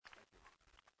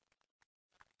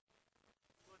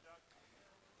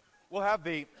We'll have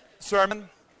the sermon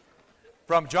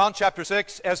from John chapter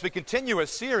 6 as we continue a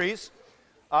series.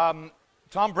 Tom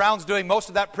Brown's doing most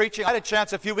of that preaching. I had a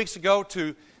chance a few weeks ago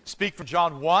to speak from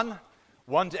John 1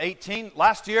 to 18.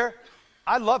 Last year,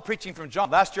 I love preaching from John.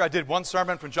 Last year I did one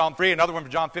sermon from John 3, another one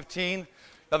from John 15,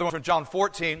 another one from John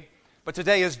 14. But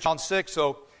today is John 6,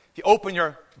 so if you open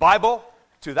your Bible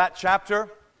to that chapter,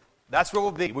 that's where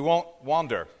we'll be. We won't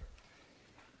wander.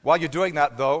 While you're doing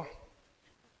that, though,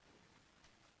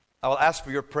 I will ask for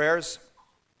your prayers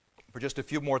for just a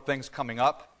few more things coming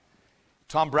up.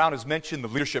 Tom Brown has mentioned the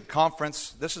Leadership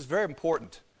Conference. This is very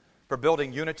important for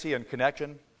building unity and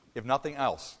connection, if nothing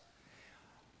else.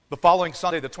 The following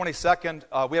Sunday, the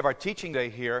 22nd, we have our teaching day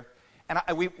here. And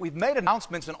we've made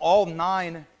announcements in all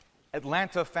 9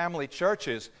 Atlanta family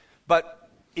churches. But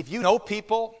if you know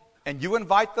people and you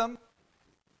invite them,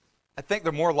 I think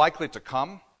they're more likely to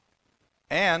come.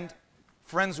 And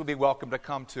friends will be welcome to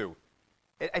come too.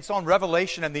 It's on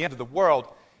Revelation and the end of the world.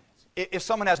 If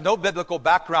someone has no biblical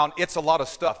background, it's a lot of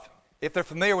stuff. If they're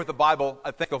familiar with the Bible, I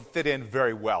think they'll fit in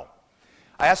very well.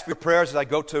 I ask for your prayers as I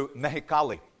go to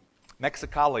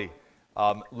Mexicali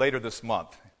later this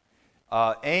month.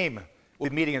 AIM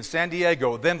will be meeting in San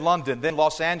Diego, then London, then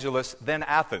Los Angeles, then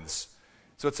Athens.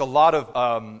 So it's a lot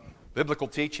of biblical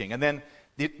teaching. And then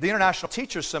the International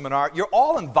Teachers Seminar, you're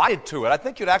all invited to it. I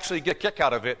think you'd actually get a kick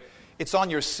out of it. It's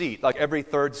on your seat, like every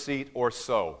third seat or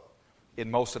so in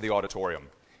most of the auditorium.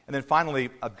 And then finally,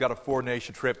 I've got a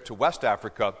 4-nation trip to West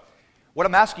Africa. What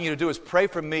I'm asking you to do is pray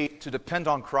for me to depend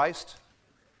on Christ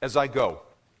as I go.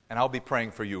 And I'll be praying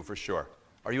for you for sure.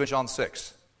 Are you in John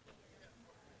 6?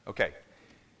 Okay.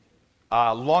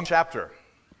 Long chapter.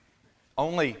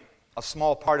 Only a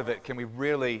small part of it can we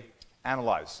really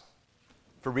analyze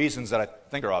for reasons that I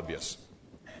think are obvious.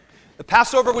 The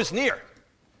Passover was near.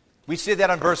 We see that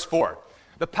in verse 4.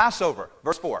 The Passover,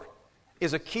 verse 4,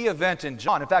 is a key event in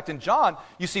John. In fact, in John,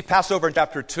 you see Passover in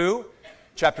chapter 2,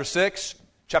 chapter 6,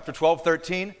 chapter 12,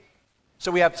 13.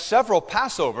 So we have several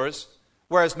Passovers,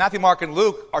 whereas Matthew, Mark, and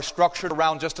Luke are structured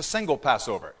around just a single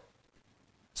Passover.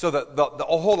 So the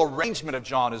whole arrangement of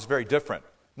John is very different.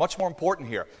 Much more important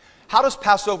here. How does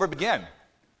Passover begin?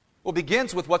 Well, it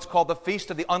begins with what's called the Feast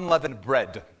of the Unleavened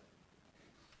Bread.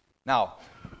 Now,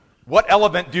 what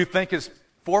element do you think is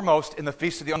foremost in the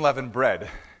Feast of the Unleavened Bread?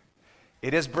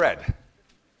 It is bread.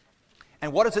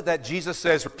 And what is it that Jesus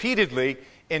says repeatedly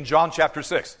in John chapter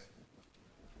 6?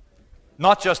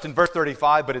 Not just in verse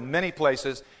 35, but in many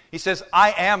places. He says,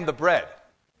 I am the bread.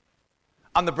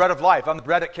 I'm the bread of life. I'm the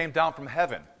bread that came down from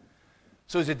heaven.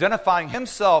 So he's identifying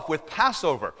himself with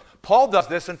Passover. Paul does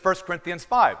this in 1 Corinthians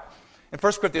 5. In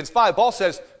 1 Corinthians 5, Paul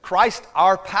says, Christ,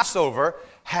 our Passover,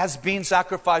 has been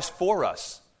sacrificed for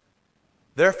us.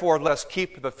 Therefore, let us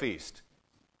keep the feast.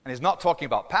 And he's not talking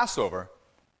about Passover.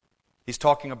 He's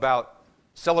talking about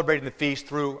celebrating the feast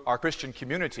through our Christian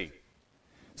community.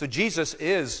 So Jesus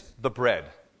is the bread.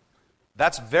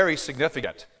 That's very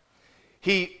significant.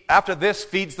 He, after this,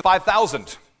 feeds the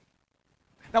 5,000.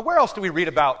 Now, where else do we read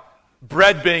about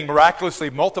bread being miraculously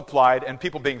multiplied and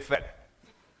people being fed?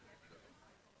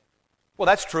 Well,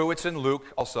 that's true. It's in Luke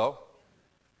also.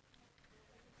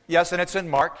 Yes, and it's in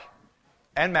Mark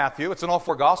and Matthew. It's in all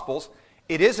 4 Gospels.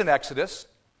 It is in Exodus,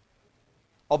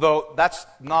 although that's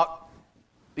not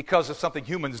because of something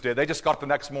humans did. They just got up the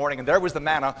next morning and there was the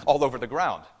manna all over the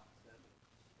ground.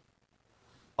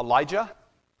 Elijah,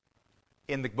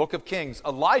 in the book of Kings,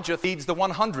 Elijah feeds the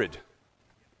 100.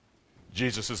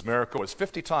 Jesus' miracle is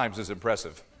 50 times as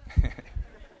impressive.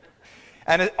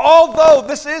 And although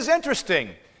this is interesting,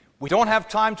 we don't have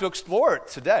time to explore it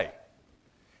today.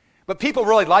 But people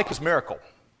really like his miracle.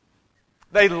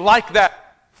 They like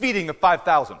that feeding of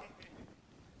 5,000.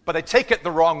 But they take it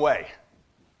the wrong way.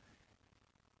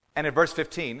 And in verse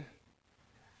 15,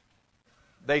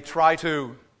 they try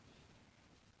to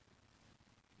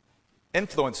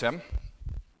influence him.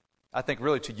 I think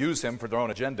really to use him for their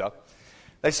own agenda.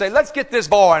 They say, let's get this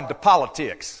boy into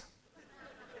politics.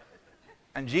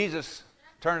 And Jesus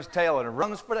turns tail and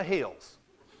runs for the hills.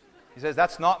 He says,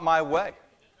 that's not my way.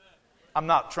 I'm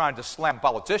not trying to slam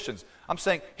politicians. I'm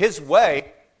saying his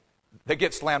way, they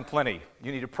get slammed plenty.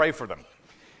 You need to pray for them.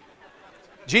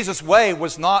 Jesus' way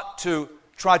was not to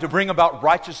try to bring about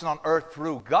righteousness on earth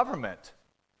through government.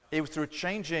 It was through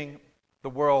changing the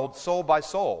world soul by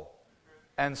soul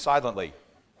and silently.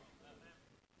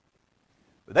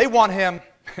 They want him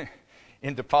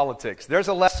into politics. There's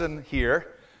a lesson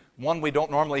here, one we don't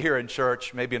normally hear in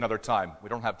church, maybe another time. We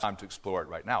don't have time to explore it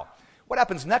right now. What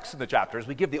happens next in the chapter is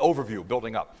we give the overview,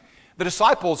 building up. The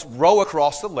disciples row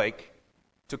across the lake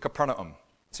to Capernaum.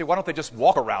 See, why don't they just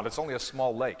walk around? It's only a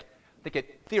small lake. I think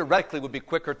it theoretically would be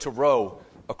quicker to row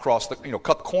across the,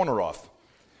 cut the corner off.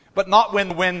 But not when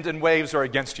the wind and waves are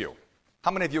against you.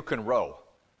 How many of you can row?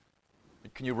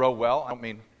 Can you row well? I don't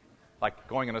mean like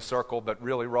going in a circle, but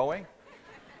really rowing.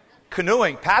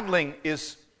 Canoeing, paddling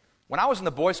is, when I was in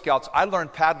the Boy Scouts, I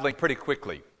learned paddling pretty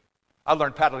quickly. I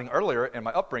learned paddling earlier in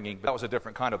my upbringing, but that was a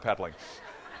different kind of paddling.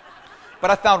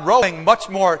 But I found rowing much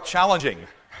more challenging.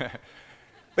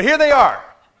 But here they are,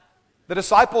 the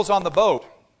disciples on the boat,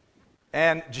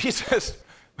 and Jesus,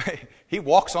 he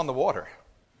walks on the water.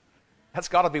 That's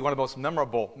got to be one of the most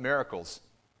memorable miracles.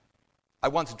 I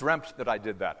once dreamt that I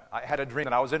did that. I had a dream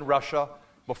that I was in Russia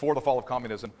before the fall of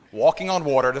communism, walking on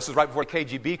water. This is right before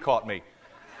KGB caught me.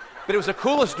 But it was the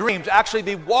coolest dream to actually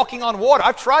be walking on water.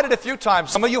 I've tried it a few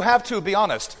times. Some of you have too, be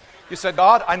honest. You said,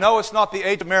 God, I know it's not the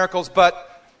age of miracles,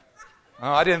 but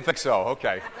I didn't think so.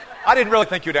 Okay. I didn't really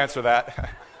think you'd answer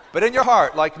that. But in your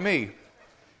heart, like me,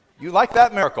 you like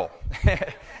that miracle.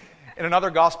 In another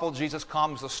gospel, Jesus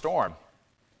calms the storm.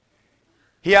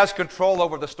 He has control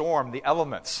over the storm, the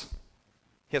elements.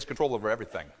 He has control over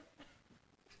everything.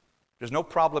 There's no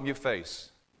problem you face,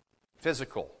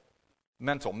 physical,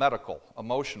 mental, medical,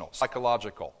 emotional,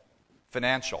 psychological,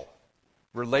 financial,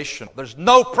 relational. There's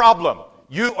no problem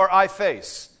you or I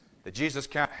face that Jesus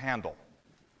can't handle.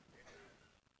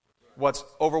 What's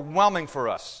overwhelming for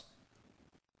us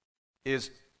is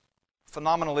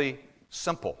phenomenally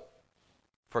simple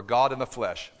for God in the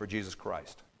flesh, for Jesus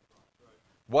Christ.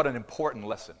 What an important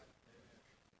lesson.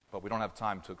 But we don't have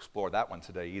time to explore that one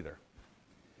today either.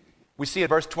 We see in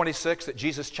verse 26 that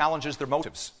Jesus challenges their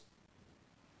motives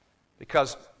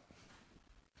because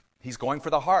he's going for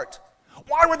the heart.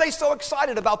 Why were they so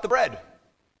excited about the bread?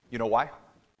 You know why?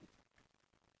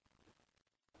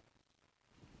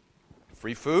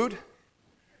 Free food?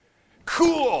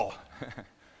 Cool!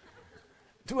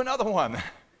 Do another one. In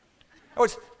other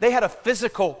words, they had a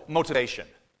physical motivation.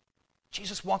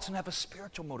 Jesus wants them to have a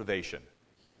spiritual motivation.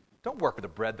 Don't work for the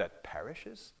bread that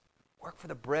perishes. Work for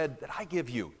the bread that I give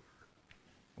you.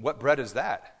 What bread is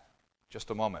that? Just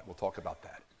a moment, we'll talk about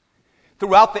that.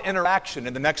 Throughout the interaction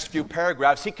in the next few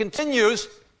paragraphs, he continues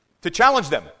to challenge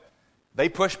them. They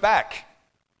push back.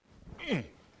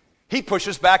 He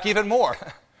pushes back even more.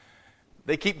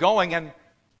 They keep going, and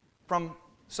from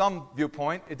some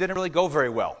viewpoint, it didn't really go very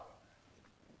well.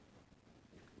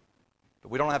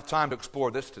 But we don't have time to explore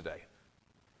this today.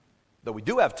 Though we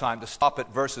do have time to stop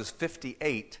at verses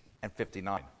 58 and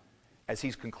 59 as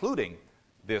he's concluding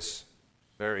this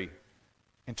very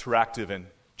interactive and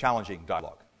challenging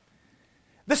dialogue.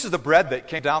 This is the bread that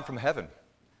came down from heaven.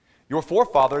 Your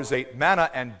forefathers ate manna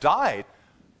and died,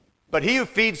 but he who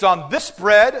feeds on this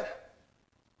bread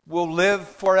will live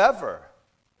forever.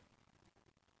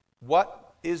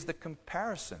 What is the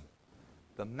comparison?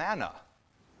 The manna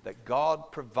that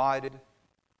God provided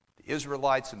the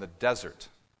Israelites in the desert.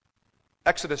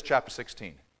 Exodus chapter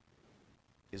 16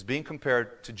 is being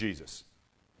compared to Jesus.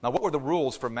 Now, what were the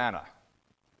rules for manna?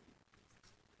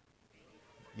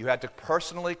 You had to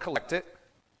personally collect it.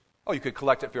 Oh, you could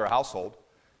collect it for your household,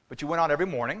 but you went out every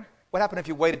morning. What happened if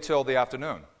you waited till the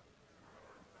afternoon?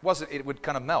 It would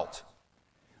kind of melt.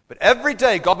 But every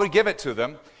day, God would give it to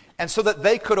them, and so that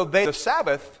they could obey the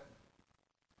Sabbath,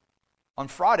 on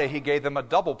Friday, he gave them a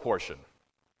double portion.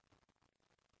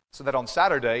 So that on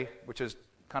Saturday, which is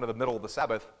kind of the middle of the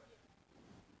Sabbath,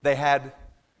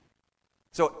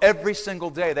 so every single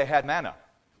day they had manna,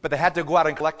 but they had to go out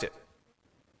and collect it.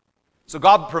 So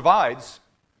God provides.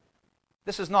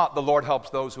 This is not the Lord helps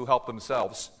those who help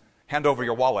themselves. Hand over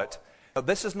your wallet. No,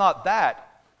 this is not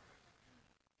that.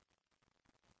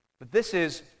 But this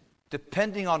is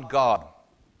depending on God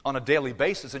on a daily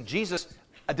basis. And Jesus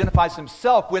identifies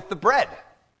himself with the bread.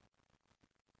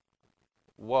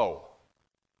 Whoa.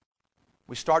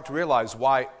 We start to realize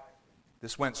why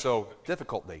this went so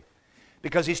difficultly.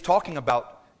 Because he's talking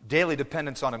about daily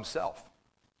dependence on himself.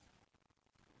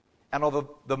 And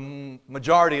although the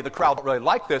majority of the crowd don't really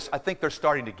like this, I think they're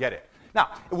starting to get it. Now,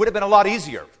 it would have been a lot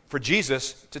easier for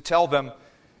Jesus to tell them,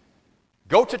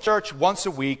 go to church once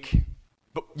a week,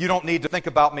 but you don't need to think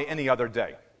about me any other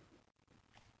day.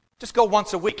 Just go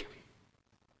once a week.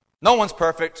 No one's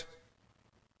perfect.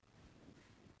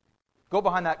 Go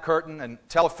behind that curtain and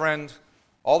tell a friend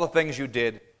all the things you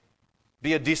did.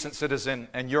 Be a decent citizen,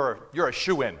 and you're a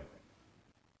shoo-in.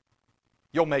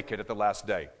 You'll make it at the last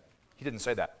day. He didn't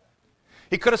say that.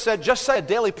 He could have said, just say a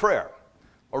daily prayer,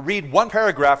 or read one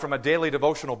paragraph from a daily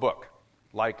devotional book,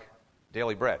 like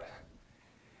Daily Bread.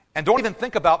 And don't even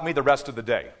think about me the rest of the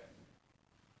day.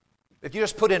 If you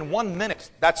just put in 1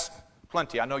 minute, that's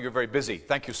plenty. I know you're very busy.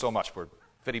 Thank you so much for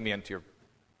fitting me into your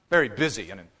very busy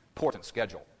and important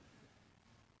schedule.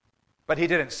 But he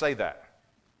didn't say that.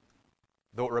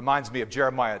 Though it reminds me of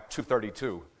Jeremiah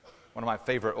 2:32, one of my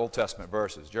favorite Old Testament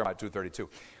verses, Jeremiah 2:32.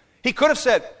 He could have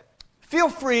said, feel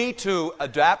free to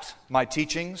adapt my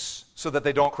teachings so that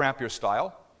they don't cramp your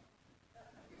style.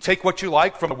 Take what you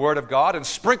like from the Word of God and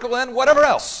sprinkle in whatever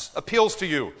else appeals to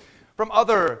you from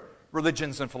other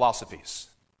religions and philosophies.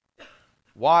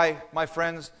 Why, my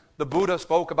friends? The Buddha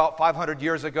spoke about 500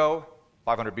 years ago,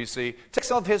 500 BC. Take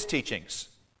some of his teachings.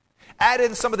 Add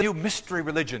in some of the new mystery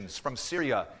religions from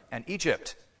Syria and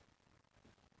Egypt.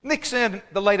 Mix in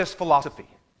the latest philosophy.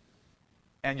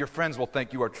 And your friends will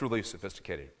think you are truly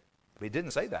sophisticated. But he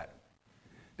didn't say that.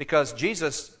 Because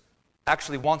Jesus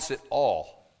actually wants it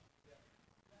all.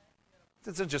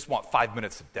 He doesn't just want 5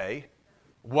 minutes a day,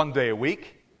 1 day a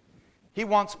week. He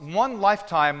wants one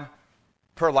lifetime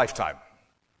per lifetime,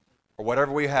 or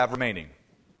whatever we have remaining.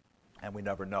 And we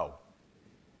never know.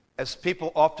 As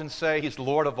people often say, he's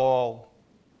Lord of all,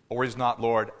 or he's not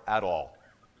Lord at all.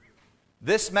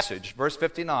 This message, verse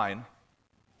 59,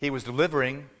 he was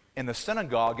delivering in the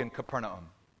synagogue in Capernaum.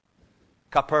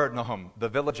 Capernaum, the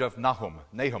village of Nahum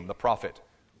the prophet,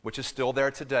 which is still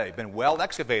there today, been well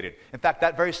excavated. In fact,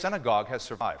 that very synagogue has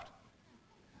survived.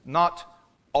 Not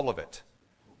all of it,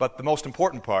 but the most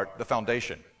important part, the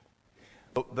foundation.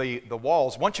 The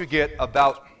walls, once you get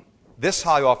about this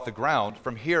high off the ground,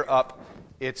 from here up,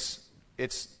 it's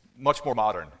much more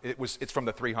modern. It's from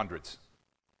the 300s.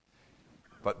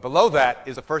 But below that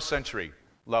is the first century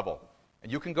level.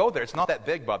 And you can go there. It's not that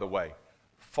big, by the way.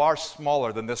 Far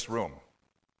smaller than this room.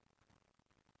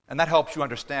 And that helps you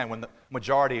understand when the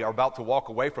majority are about to walk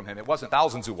away from him. It wasn't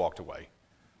thousands who walked away,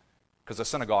 because the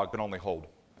synagogue can only hold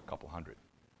a couple hundred.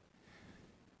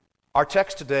 Our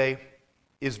text today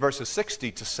is verses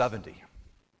 60 to 70.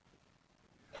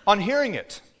 On hearing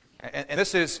it, and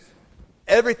this is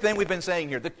everything we've been saying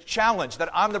here, the challenge that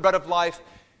I'm the bread of life,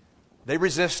 they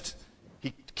resist.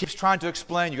 He keeps trying to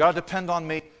explain, you got to depend on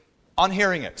me. On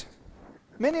hearing it,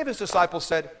 many of his disciples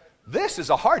said, this is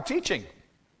a hard teaching.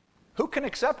 Who can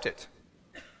accept it?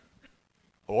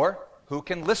 Or who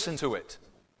can listen to it?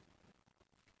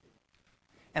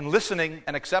 And listening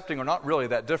and accepting are not really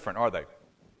that different, are they?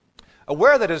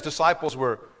 Aware that his disciples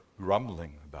were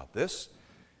grumbling about this,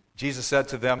 Jesus said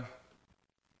to them,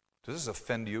 does this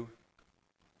offend you?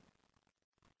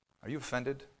 Are you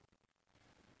offended?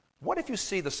 What if you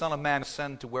see the Son of Man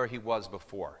ascend to where he was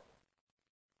before?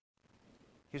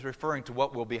 He's referring to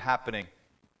what will be happening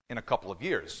in a couple of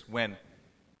years when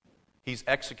he's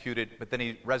executed, but then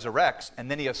he resurrects,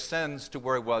 and then he ascends to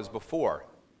where he was before,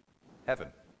 heaven.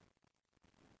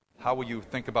 How will you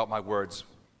think about my words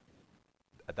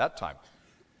at that time?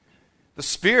 The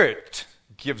Spirit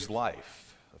gives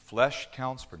life. The flesh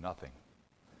counts for nothing.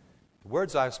 The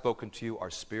words I have spoken to you are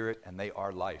spirit, and they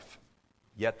are life.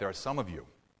 Yet there are some of you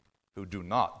who do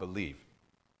not believe.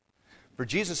 For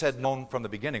Jesus had known from the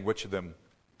beginning which of them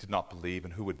did not believe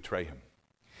and who would betray him.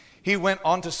 He went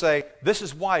on to say, this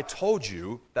is why I told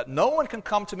you that no one can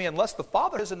come to me unless the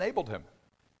Father has enabled him.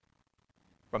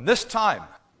 From this time,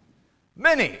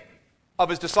 many of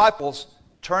his disciples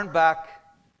turned back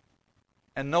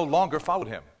and no longer followed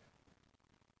him.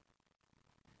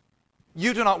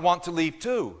 You do not want to leave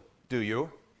too, do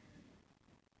you?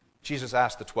 Jesus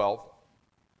asked the 12.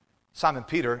 Simon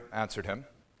Peter answered him,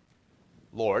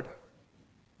 Lord,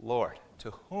 Lord,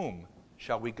 to whom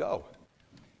shall we go?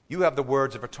 You have the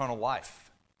words of eternal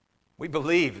life. We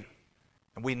believe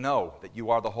and we know that you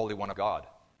are the Holy One of God.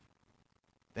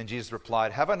 Then Jesus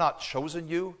replied, have I not chosen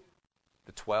you,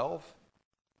 the 12,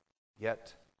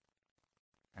 yet?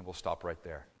 And we'll stop right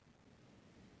there.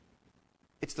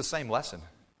 It's the same lesson.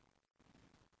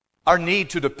 Our need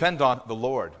to depend on the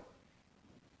Lord.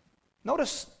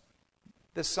 Notice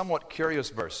this somewhat curious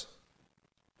verse.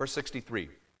 Verse 63.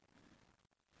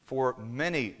 For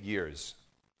many years,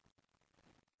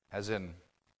 as in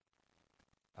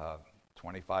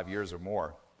 25 years or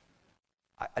more,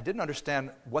 I didn't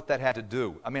understand what that had to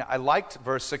do. I mean, I liked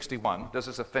verse 61. Does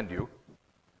this offend you?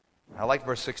 I liked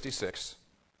verse 66.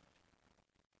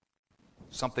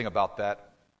 Something about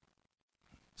that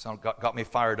got me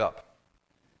fired up.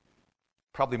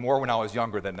 Probably more when I was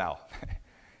younger than now.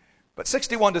 But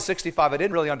 61 to 65, I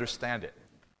didn't really understand it.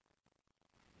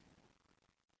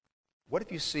 What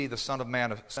if you see the Son of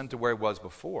Man ascend to where he was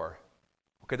before?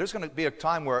 Okay, there's going to be a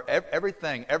time where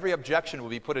every objection will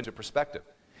be put into perspective.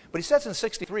 But he says in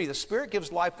 63, the Spirit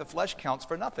gives life, the flesh counts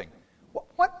for nothing.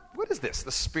 What is this,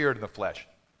 the Spirit and the flesh?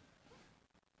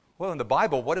 Well, in the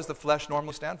Bible, what does the flesh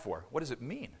normally stand for? What does it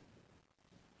mean?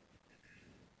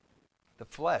 The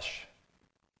flesh.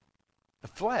 The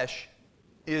flesh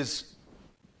is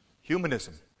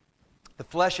humanism. The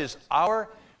flesh is our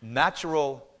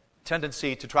natural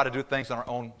tendency to try to do things on our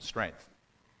own strength.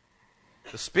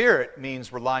 The Spirit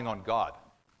means relying on God.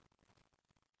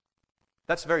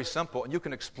 That's very simple, and you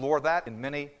can explore that in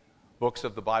many books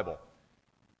of the Bible.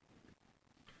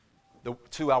 The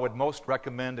two I would most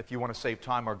recommend if you want to save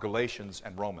time are Galatians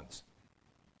and Romans.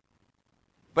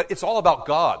 But it's all about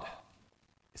God.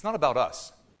 It's not about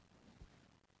us.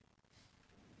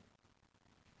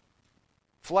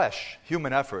 Flesh,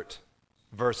 human effort,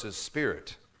 versus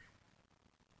spirit.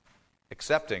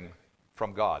 Accepting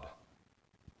from God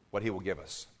what He will give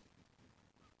us.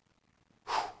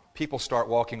 People start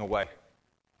walking away.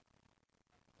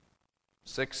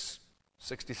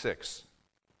 666.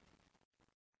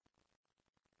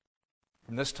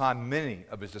 From this time, many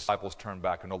of His disciples turned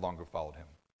back and no longer followed Him.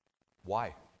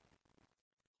 Why?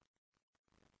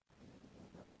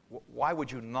 Why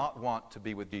would you not want to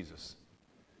be with Jesus?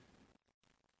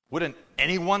 Wouldn't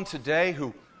anyone today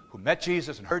who met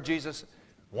Jesus and heard Jesus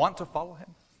want to follow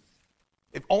Him?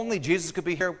 If only Jesus could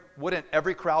be here, wouldn't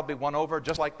every crowd be won over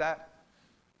just like that?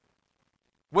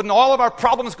 Wouldn't all of our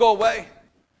problems go away?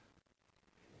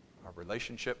 Our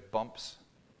relationship bumps.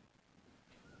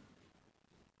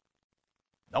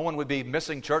 No one would be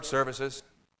missing church services.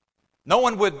 No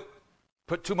one would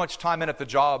put too much time in at the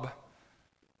job.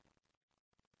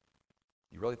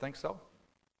 You really think so?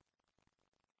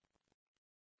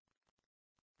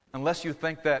 Unless you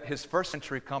think that His first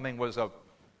century coming was a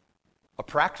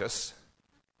practice,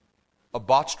 a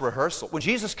botched rehearsal. When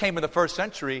Jesus came in the first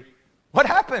century, what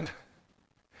happened?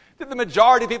 Did the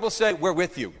majority of people say, "We're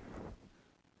with you"?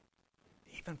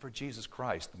 Even for Jesus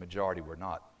Christ, the majority were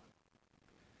not.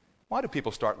 Why do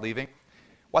people start leaving?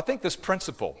 Well, I think this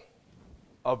principle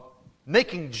of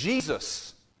making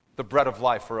Jesus the bread of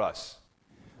life for us,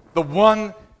 the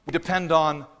one we depend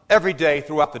on every day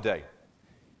throughout the day,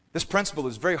 this principle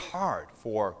is very hard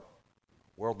for a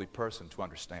worldly person to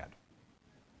understand.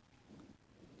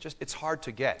 It's hard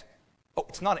to get. Oh,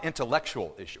 it's not an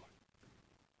intellectual issue.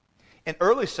 In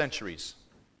early centuries,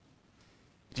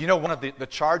 do you know one of the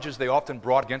charges they often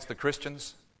brought against the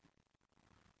Christians?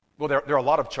 Well, there are a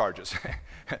lot of charges.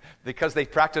 Because they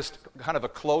practiced kind of a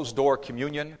closed-door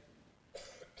communion.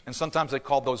 And sometimes they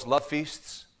called those love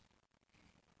feasts.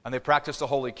 And they practiced a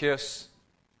holy kiss.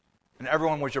 And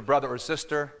everyone was your brother or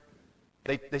sister.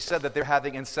 They said that they're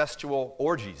having incestual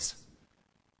orgies.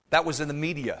 That was in the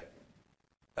media.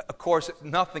 Of course,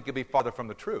 nothing could be farther from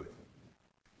the truth.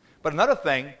 But another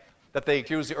thing that they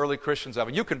accused the early Christians of,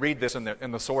 and you can read this in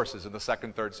the sources in the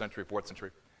 2nd, 3rd century, 4th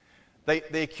century,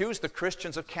 they accused the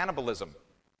Christians of cannibalism.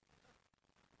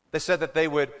 They said that they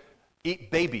would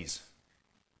eat babies.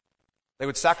 They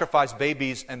would sacrifice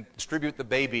babies and distribute the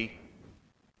baby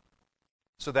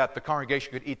so that the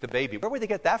congregation could eat the baby. Where would they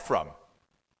get that from?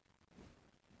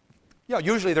 You know,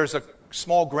 usually there's a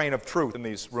small grain of truth in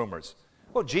these rumors.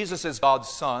 Well, Jesus is God's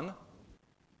Son.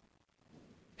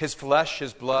 His flesh,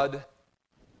 His blood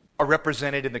are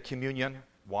represented in the communion,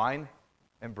 wine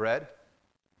and bread.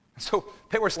 So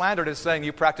they were slandered as saying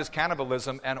you practice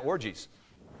cannibalism and orgies.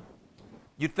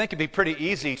 You'd think it'd be pretty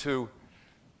easy to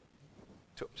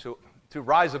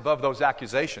rise above those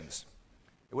accusations.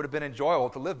 It would have been enjoyable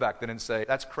to live back then and say,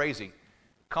 "That's crazy.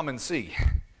 Come and see."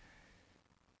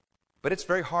 But it's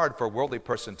very hard for a worldly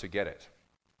person to get it.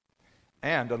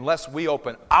 And unless we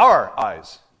open our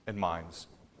eyes and minds,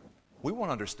 we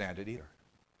won't understand it either.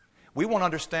 We won't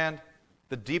understand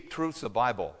the deep truths of the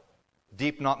Bible.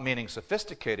 Deep not meaning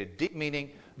sophisticated, deep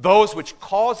meaning those which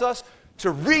cause us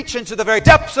to reach into the very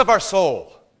depths of our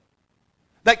soul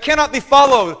that cannot be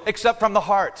followed except from the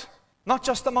heart, not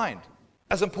just the mind,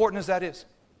 as important as that is.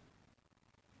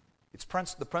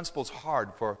 The principle is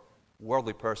hard for a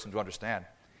worldly person to understand.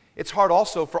 It's hard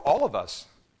also for all of us,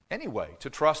 anyway, to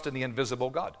trust in the invisible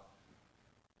God.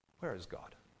 Where is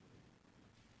God?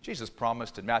 Jesus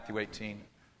promised in Matthew 18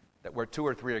 that where 2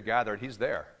 or 3 are gathered, He's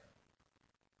there.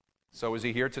 So is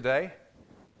He here today?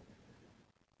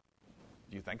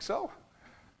 Do you think so?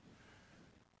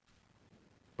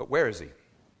 But where is He?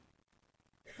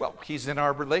 Well, He's in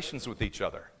our relations with each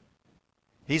other.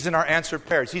 He's in our answered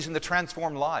prayers. He's in the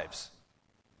transformed lives.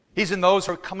 He's in those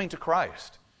who are coming to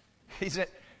Christ.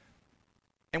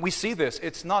 And we see this.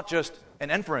 It's not just an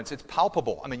inference. It's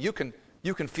palpable. I mean, you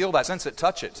can feel that, sense it,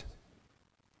 touch it.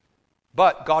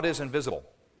 But God is invisible.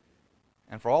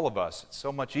 And for all of us, it's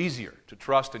so much easier to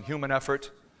trust in human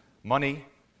effort, money,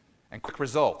 and quick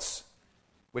results,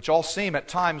 which all seem at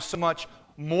times so much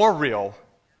more real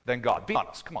than God. Be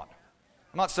honest, come on.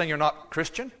 I'm not saying you're not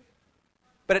Christian,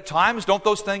 but at times, don't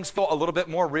those things feel a little bit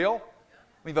more real?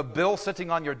 We have a bill sitting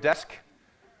on your desk.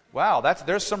 Wow,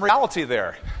 there's some reality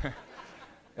there.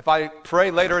 If I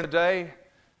pray later in the day,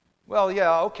 Well,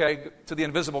 yeah, okay, to the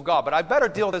invisible God, but I better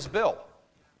deal with this bill.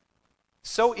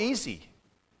 So easy.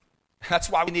 That's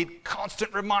why we need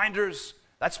constant reminders.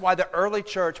 That's why the early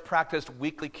church practiced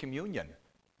weekly communion.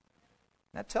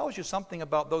 That tells you something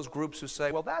about those groups who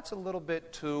say, well, that's a little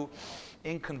bit too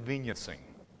inconveniencing.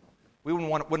 We wouldn't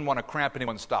want to cramp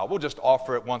anyone's style. We'll just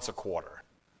offer it once a quarter.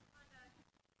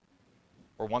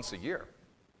 Or once a year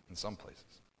in some places.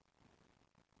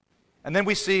 And then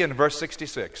we see in verse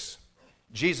 66,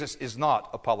 Jesus is not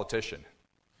a politician.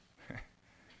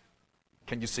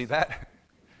 Can you see that?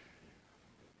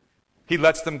 He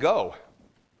lets them go.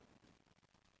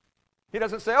 He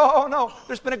doesn't say, oh no,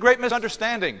 there's been a great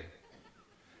misunderstanding.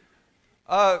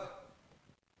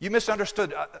 You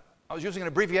misunderstood. I was using an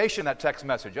abbreviation in that text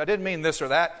message. I didn't mean this or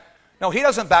that. No, he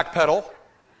doesn't backpedal.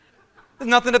 There's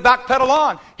nothing to backpedal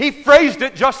on. He phrased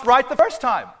it just right the first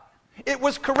time. It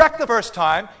was correct the first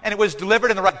time, and it was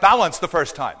delivered in the right balance the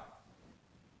first time.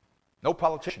 No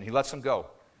politician. He lets them go.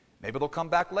 Maybe they'll come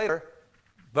back later,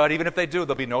 but even if they do,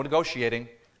 there'll be no negotiating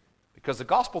because the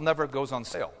gospel never goes on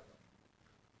sale.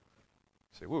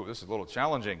 You say, "Ooh, this is a little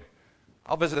challenging.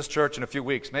 I'll visit this church in a few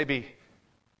weeks. Maybe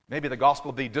the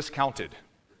gospel will be discounted."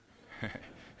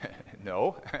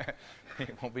 No,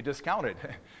 it won't be discounted.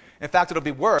 In fact, it'll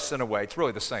be worse in a way. It's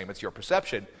really the same. It's your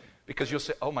perception because you'll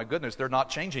say, oh my goodness, they're not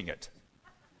changing it.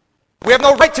 We have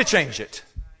no right to change it.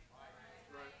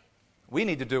 What we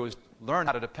need to do is learn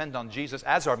how to depend on Jesus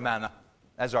as our manna,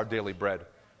 as our daily bread.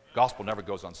 Gospel never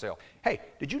goes on sale. Hey,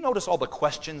 did you notice all the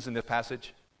questions in this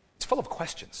passage? It's full of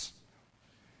questions.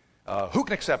 Who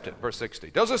can accept it? Verse 60.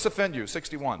 Does this offend you?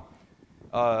 61.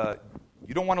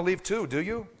 You don't want to leave too, do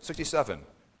you? 67.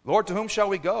 Lord, to whom shall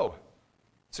we go?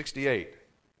 68.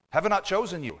 Have I not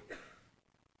chosen you?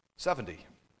 70.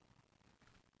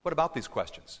 What about these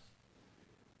questions?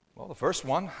 Well, the first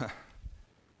one,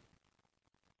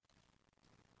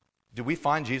 do we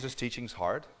find Jesus' teachings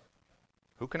hard?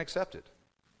 Who can accept it?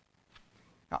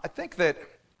 Now, I think that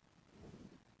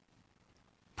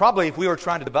probably if we were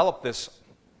trying to develop this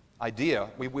idea,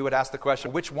 we would ask the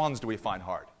question, which ones do we find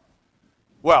hard?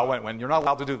 Well, when you're not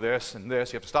allowed to do this and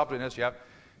this, you have to stop doing this, you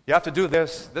have to do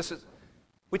this.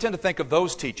 We tend to think of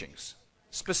those teachings,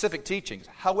 specific teachings.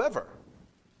 However,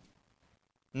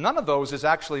 none of those is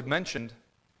actually mentioned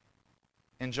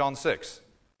in John 6.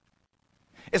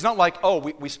 It's not like,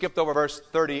 we skipped over verse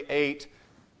 38.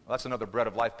 Well, that's another bread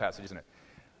of life passage, isn't it?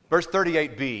 Verse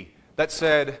 38b, that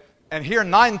said, and here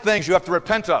 9 things you have to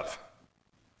repent of.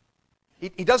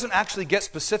 He doesn't actually get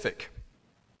specific.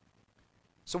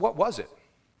 So what was it?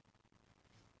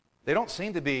 They don't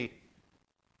seem to be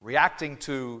reacting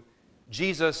to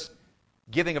Jesus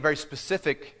giving a very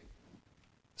specific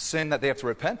sin that they have to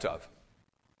repent of.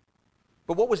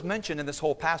 But what was mentioned in this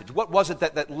whole passage? What was it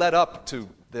that led up to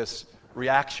this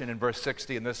reaction in verse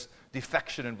 60 and this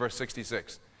defection in verse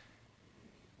 66?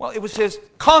 Well, it was his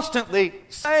constantly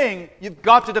saying, you've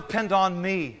got to depend on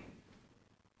me.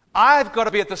 I've got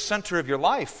to be at the center of your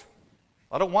life.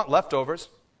 I don't want leftovers.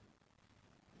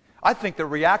 I think they're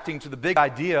reacting to the big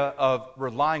idea of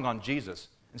relying on Jesus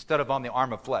instead of on the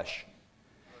arm of flesh.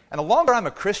 And the longer I'm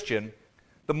a Christian,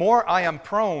 the more I am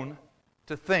prone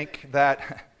to think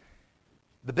that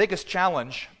the biggest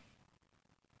challenge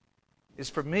is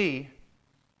for me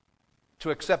to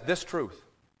accept this truth.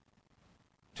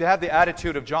 To have the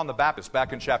attitude of John the Baptist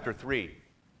back in chapter 3,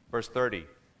 verse 30,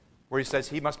 where he says,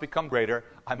 he must become greater,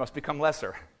 I must become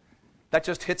lesser. That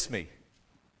just hits me.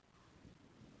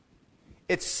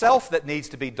 It's self that needs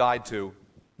to be died to,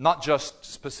 not just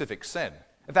specific sin.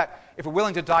 In fact, if we're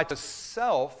willing to die to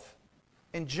self,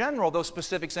 in general, those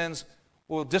specific sins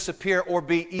will disappear or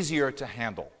be easier to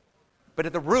handle. But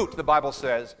at the root, the Bible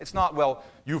says, it's not, well,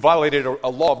 you violated a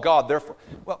law of God, therefore.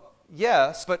 Well,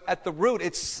 yes, but at the root,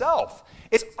 it's self.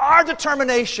 It's our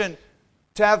determination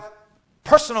to have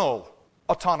personal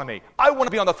autonomy. I want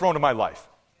to be on the throne of my life.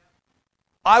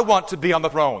 I want to be on the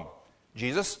throne.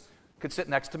 Jesus could sit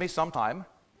next to me sometime,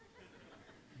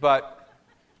 but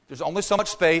there's only so much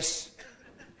space,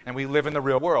 and we live in the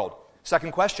real world.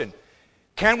 Second question,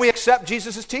 can we accept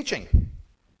Jesus' teaching?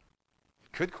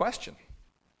 Good question.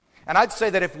 And I'd say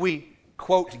that if we,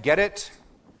 quote, get it,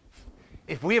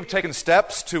 if we have taken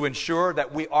steps to ensure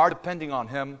that we are depending on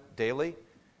Him daily,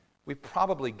 we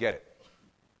probably get it.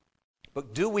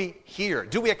 But do we hear?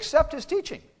 Do we accept His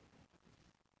teaching?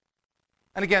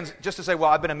 And again, just to say,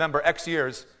 well, I've been a member X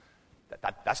years,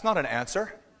 that's not an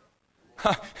answer.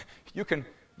 You can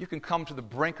come to the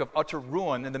brink of utter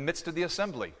ruin in the midst of the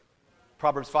assembly.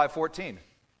 Proverbs 5:14.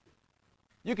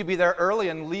 You could be there early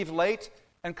and leave late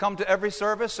and come to every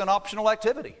service and optional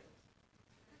activity.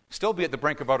 Still be at the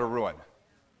brink of utter ruin.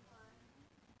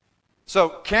 So,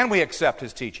 can we accept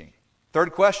his teaching?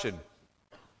 Third question,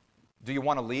 do you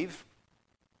want to leave?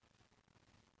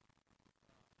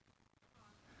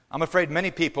 I'm afraid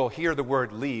many people hear the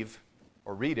word leave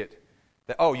or read it,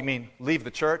 that, oh, you mean leave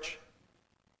the church?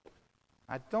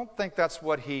 I don't think that's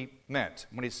what he meant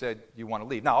when he said you want to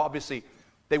leave. Now, obviously,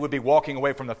 they would be walking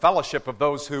away from the fellowship of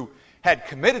those who had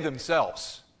committed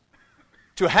themselves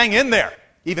to hang in there,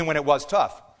 even when it was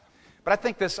tough. But I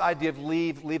think this idea of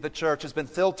leave the church has been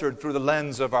filtered through the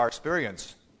lens of our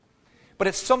experience. But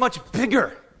it's so much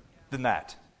bigger than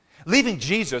that. Leaving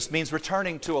Jesus means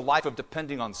returning to a life of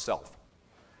depending on self.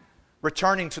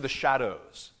 Returning to the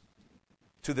shadows,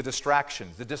 to the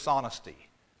distractions, the dishonesty,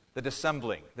 the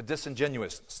dissembling, the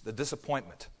disingenuousness, the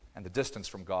disappointment, and the distance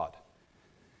from God.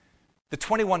 The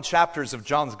 21 chapters of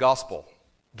John's Gospel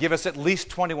give us at least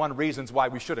 21 reasons why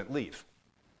we shouldn't leave.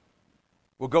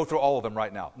 We'll go through all of them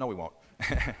right now. No, we won't.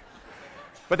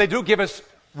 But they do give us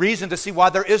reason to see why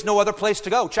there is no other place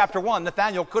to go. Chapter 1,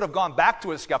 Nathanael could have gone back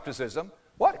to his skepticism.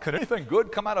 What? Could anything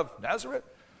good come out of Nazareth?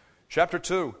 Chapter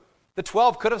 2, the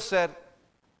 12 could have said,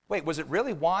 wait, was it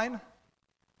really wine?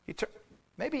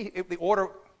 Maybe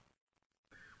we're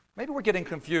getting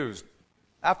confused.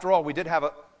 After all, we did have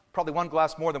probably one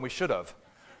glass more than we should have.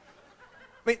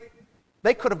 I mean,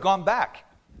 they could have gone back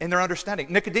in their understanding.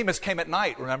 Nicodemus came at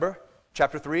night, remember?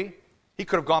 Chapter 3. He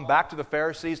could have gone back to the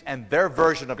Pharisees and their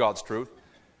version of God's truth,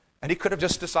 and he could have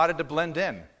just decided to blend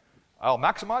in. I'll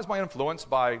maximize my influence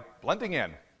by blending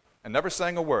in and never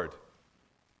saying a word.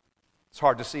 It's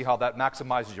hard to see how that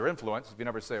maximizes your influence if you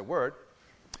never say a word.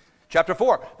 Chapter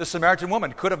 4, the Samaritan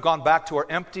woman could have gone back to her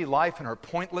empty life and her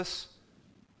pointless,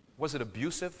 was it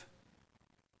abusive,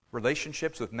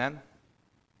 relationships with men.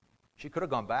 She could have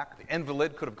gone back. The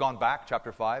invalid could have gone back,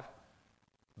 chapter 5,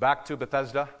 back to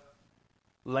Bethesda,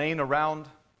 laying around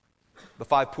the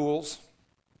 5 pools,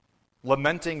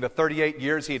 lamenting the 38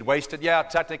 years he had wasted. Yeah,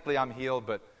 technically I'm healed,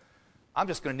 but I'm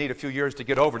just going to need a few years to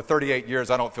get over the 38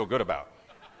 years I don't feel good about.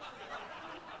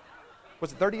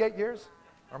 Was it 38 years?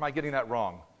 Or am I getting that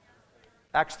wrong?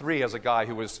 Acts 3 has a guy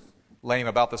who was lame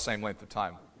about the same length of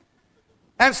time.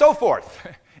 And so forth.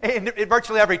 In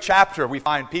virtually every chapter, we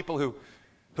find people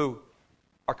who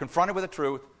are confronted with the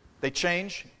truth. They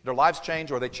change, their lives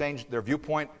change, or they change their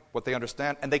viewpoint, what they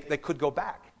understand, and they could go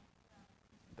back.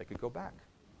 They could go back.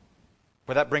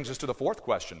 But that brings us to the fourth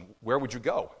question. Where would you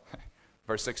go?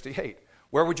 Verse 68.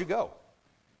 Where would you go?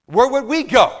 Where would we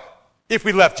go if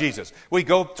we left Jesus? Would we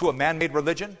go to a man-made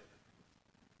religion?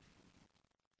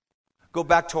 Go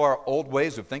back to our old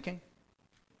ways of thinking?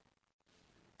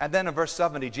 And then in verse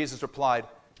 70, Jesus replied,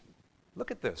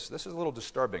 look at this. This is a little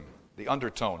disturbing, the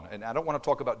undertone. And I don't want to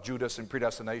talk about Judas and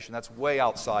predestination. That's way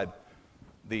outside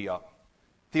the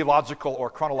theological or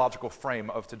chronological frame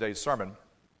of today's sermon.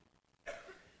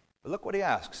 But look what he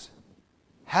asks.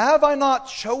 Have I not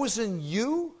chosen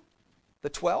you, the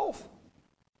 12?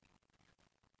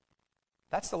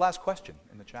 That's the last question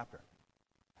in the chapter.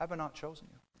 Have I not chosen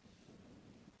you?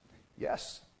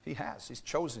 Yes, he has. He's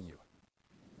chosen you.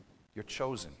 You're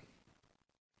chosen.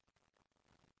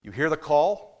 You hear the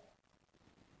call,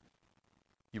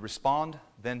 you respond,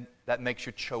 then that makes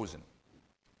you chosen.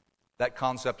 That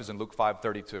concept is in Luke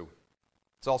 5:32.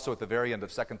 It's also at the very end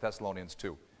of 2 Thessalonians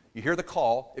 2. You hear the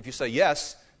call. If you say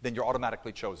yes, then you're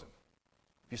automatically chosen.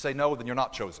 If you say no, then you're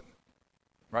not chosen.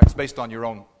 Right? It's based on your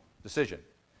own decision.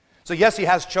 So yes, he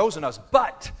has chosen us,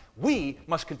 but we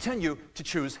must continue to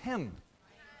choose him.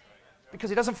 Because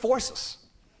he doesn't force us.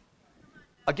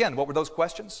 Again, what were those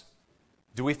questions?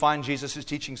 Do we find Jesus'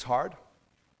 teachings hard?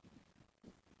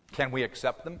 Can we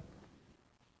accept them?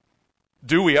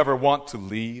 Do we ever want to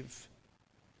leave?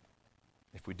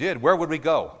 If we did, where would we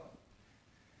go?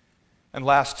 And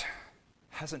last,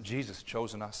 hasn't Jesus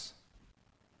chosen us?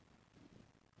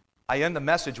 I end the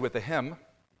message with a hymn,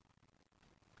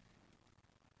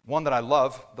 one that I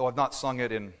love, though I've not sung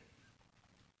it in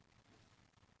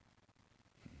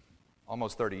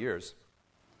almost 30 years,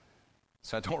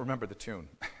 so I don't remember the tune.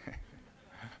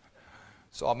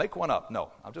 So I'll make one up.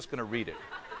 No, I'm just going to read it.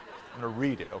 I'm going to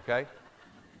read it, okay?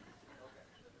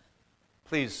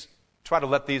 Please try to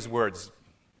let these words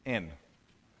in.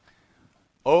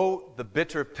 Oh, the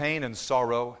bitter pain and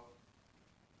sorrow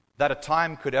that a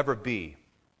time could ever be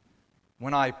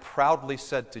when I proudly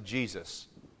said to Jesus,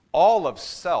 all of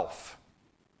self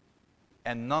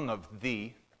and none of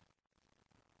thee.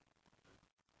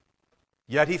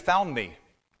 Yet he found me.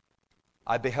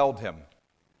 I beheld him,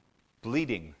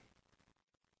 bleeding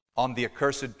on the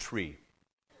accursed tree.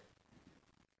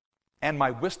 And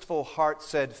my wistful heart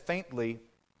said faintly,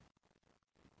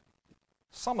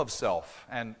 some of self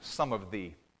and some of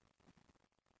thee.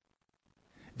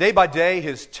 Day by day,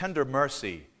 his tender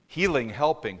mercy, healing,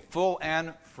 helping, full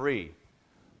and free,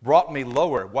 brought me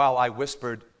lower while I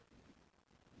whispered,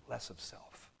 less of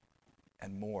self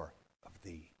and more of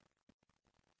thee.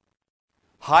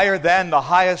 Higher than the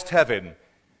highest heaven,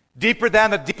 deeper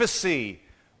than the deepest sea,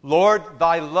 Lord,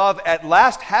 thy love at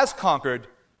last has conquered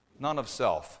none of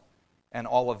self and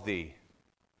all of thee.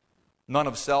 None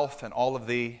of self and all of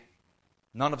thee.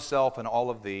 None of self and all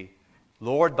of thee.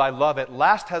 Lord, thy love at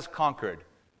last has conquered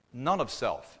none of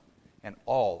self and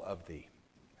all of thee.